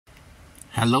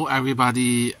Hello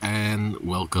everybody and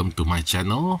welcome to my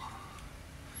channel.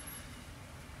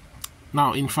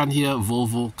 Now in front here,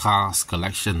 Volvo cars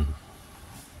collection.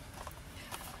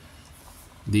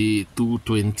 The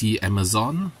 220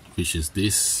 Amazon, which is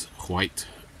this white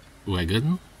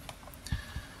wagon.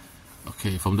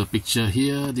 Okay, from the picture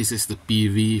here, this is the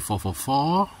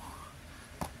PV444,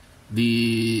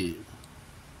 the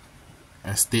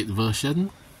estate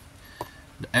version,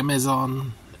 the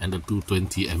Amazon, and the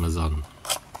 220 Amazon.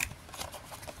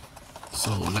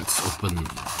 So let's open.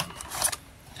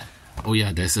 Oh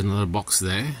yeah, there's another box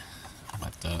there,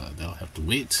 but they'll have to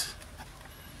wait.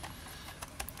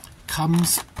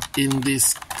 Comes in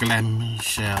this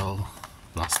clamshell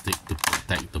plastic to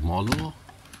protect the model.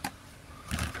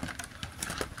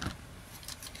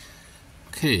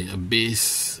 Okay, a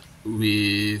base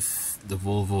with the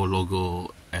Volvo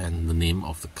logo and the name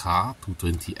of the car,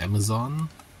 220 Amazon.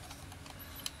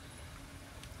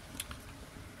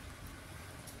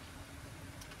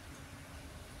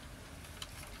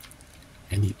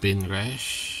 Any paint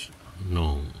rash?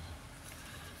 No.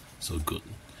 So good.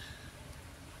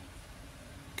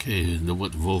 Okay, the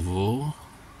word Volvo,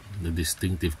 the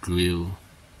distinctive grille.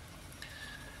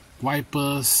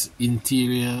 Wipers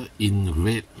interior in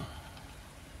red.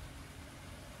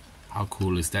 How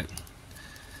cool is that?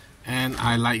 And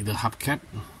I like the hubcap.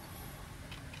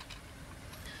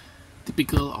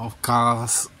 Typical of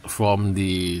cars from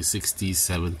the 60s,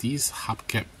 70s,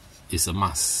 hubcap is a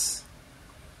must.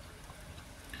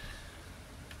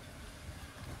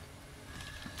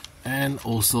 And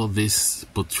also this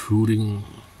protruding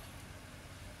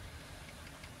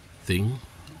thing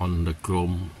on the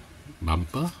chrome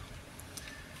bumper.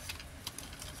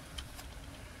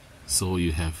 So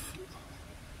you have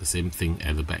the same thing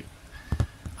at the back.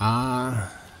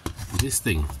 This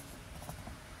thing.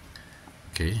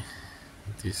 Okay,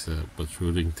 this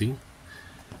protruding thing.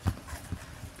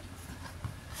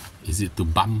 Is it to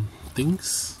bump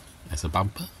things as a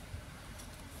bumper?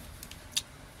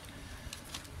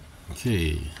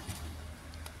 Okay,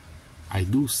 I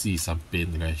do see some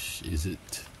paint rash. Is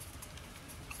it,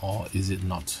 or is it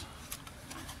not?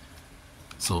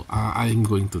 So I'm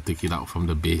going to take it out from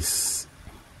the base.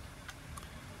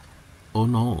 Oh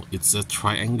no, it's a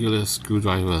triangular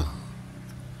screwdriver.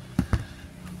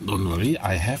 Don't worry,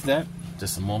 I have that.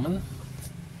 Just a moment.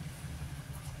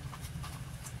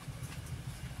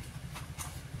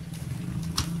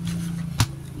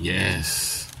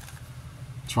 Yes,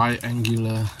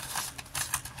 triangular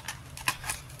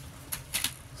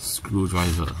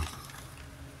screwdriver.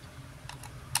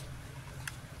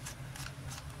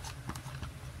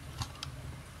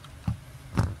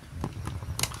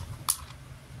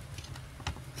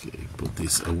 Okay, put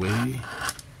this away.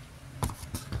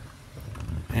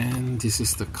 And this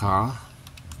is the car.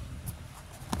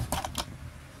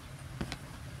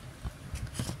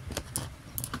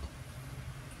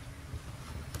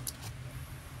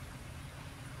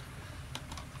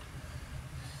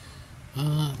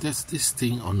 That's this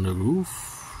thing on the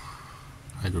roof.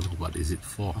 I don't know what is it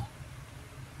for.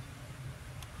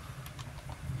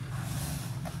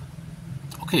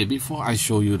 Okay, before I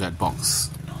show you that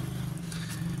box,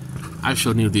 I've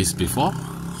shown you this before.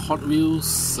 Hot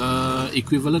Wheels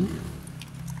equivalent.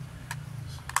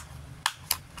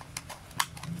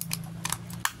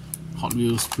 Hot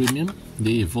Wheels Premium,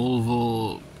 the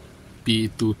Volvo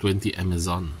P220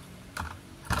 Amazon.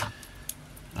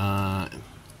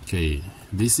 Okay,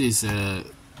 this is a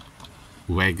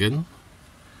wagon.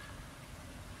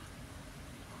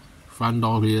 Front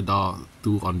door, rear door,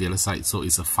 two on the other side, so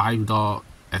it's a 5-door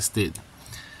estate.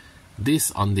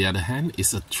 This, on the other hand,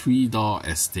 is a 3-door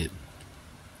estate.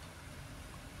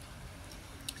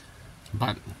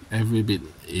 But every bit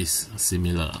is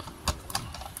similar.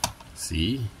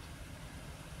 See?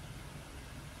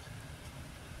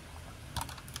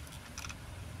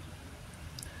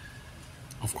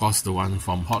 Of course, the one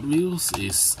from Hot Wheels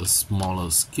is a smaller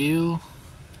scale,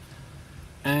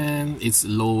 and it's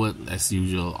lowered as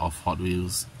usual of Hot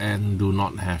Wheels and do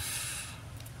not have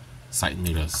side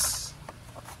mirrors.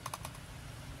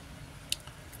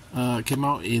 Came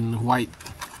out in white,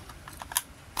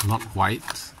 not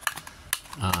white,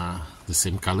 the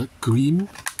same color, cream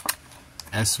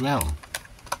as well.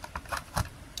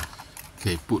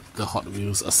 Okay, put the Hot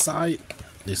Wheels aside.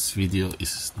 This video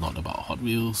is not about Hot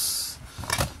Wheels.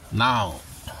 Now,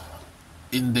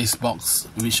 in this box,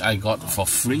 which I got for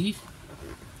free.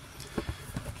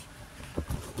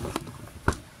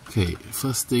 Okay,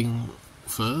 first thing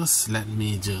first, let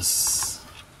me just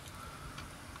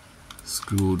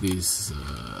screw this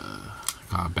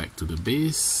car back to the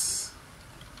base.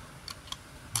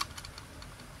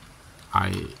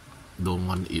 I don't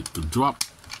want it to drop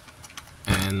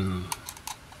and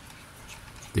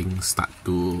things start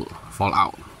to fall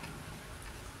out,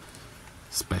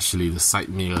 especially the side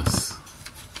mirrors.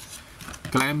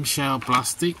 Clamshell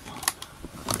plastic,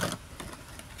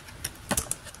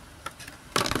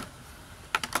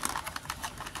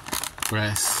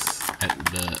 press at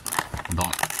the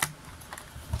dot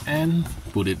and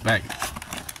put it back.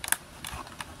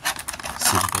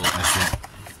 Simple as that.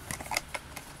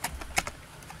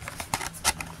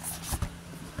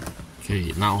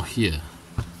 Okay, now here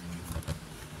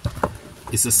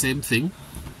it's the same thing.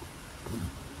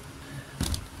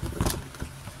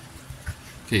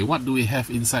 Okay, what do we have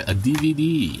inside? A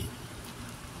DVD.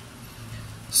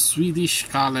 Swedish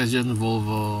car legend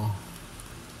Volvo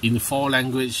in 4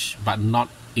 languages but not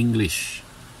English.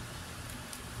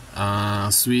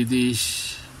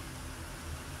 Swedish,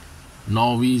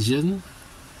 Norwegian,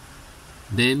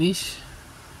 Danish,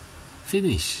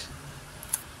 Finnish.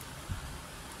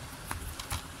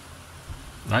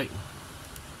 Right?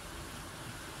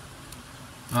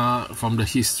 From the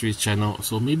history channel,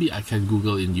 so maybe I can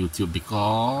Google in YouTube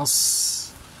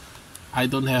because I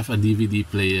don't have a DVD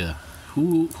player.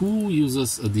 Who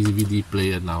uses a DVD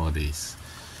player nowadays?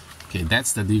 Okay,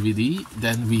 that's the DVD.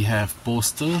 Then we have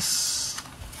posters.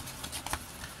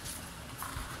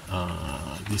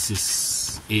 This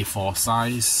is A4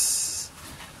 size,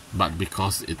 but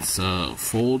because it's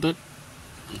folded,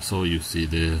 so you see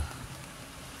the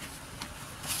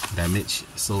damage.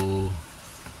 So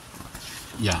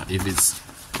yeah, if it's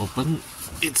open,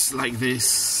 it's like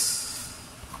this.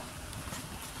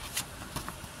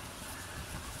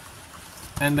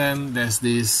 And then there's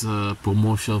this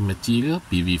promotional material,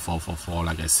 PV444,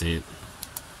 like I said.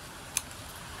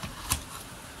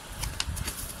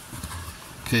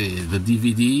 Okay, the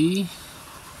DVD,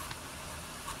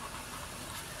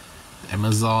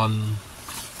 Amazon,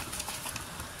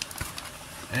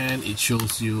 and it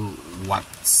shows you what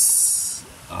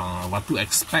to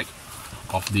expect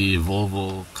of the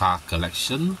Volvo car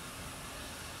collection.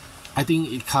 I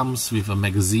think it comes with a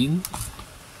magazine.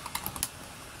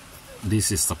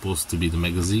 This is supposed to be the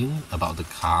magazine about the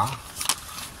car.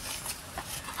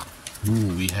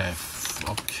 Ooh, we have,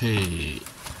 okay,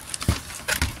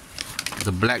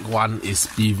 the black one is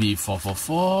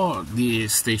PV444, the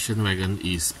station wagon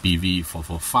is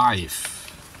PV445.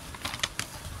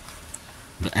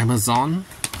 The Amazon,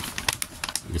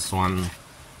 this one,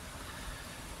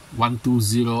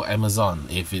 120 Amazon.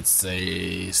 If it's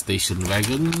a station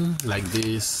wagon like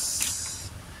this,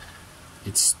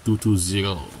 it's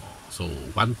 220. So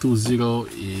 120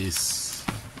 is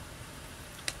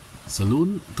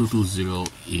saloon, 220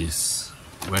 is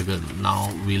wagon. Now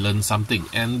we learn something,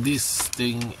 and this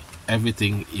thing,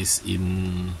 everything is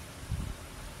in,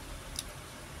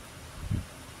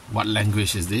 what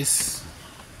language is this?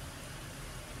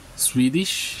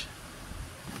 Swedish.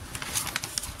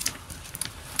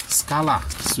 Scala,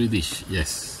 Swedish,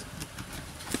 yes.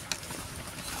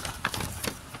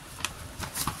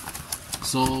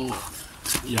 So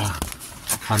yeah,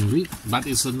 I can't read, but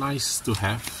it's a nice to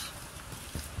have.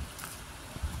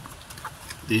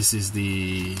 This is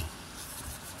the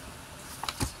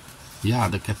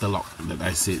catalog that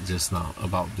I said just now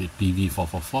about the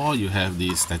PV444. You have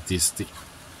the statistic,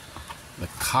 the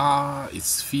car,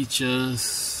 its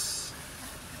features.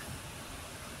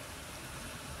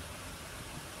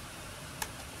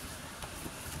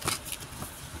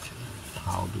 Okay,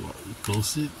 how do I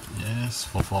close it? Yes,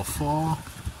 444.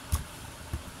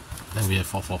 Then we have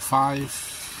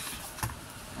 445.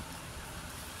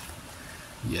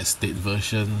 The estate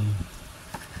version.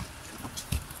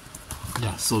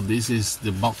 Yeah, so this is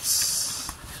the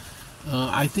box.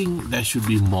 I think there should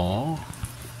be more.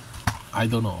 I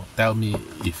don't know. Tell me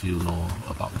if you know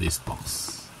about this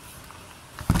box.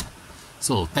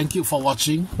 So thank you for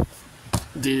watching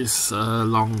this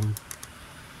long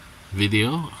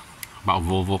video about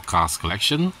Volvo cars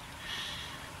collection.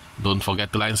 Don't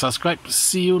forget to like and subscribe.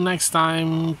 See you next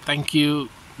time. Thank you.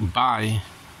 Bye.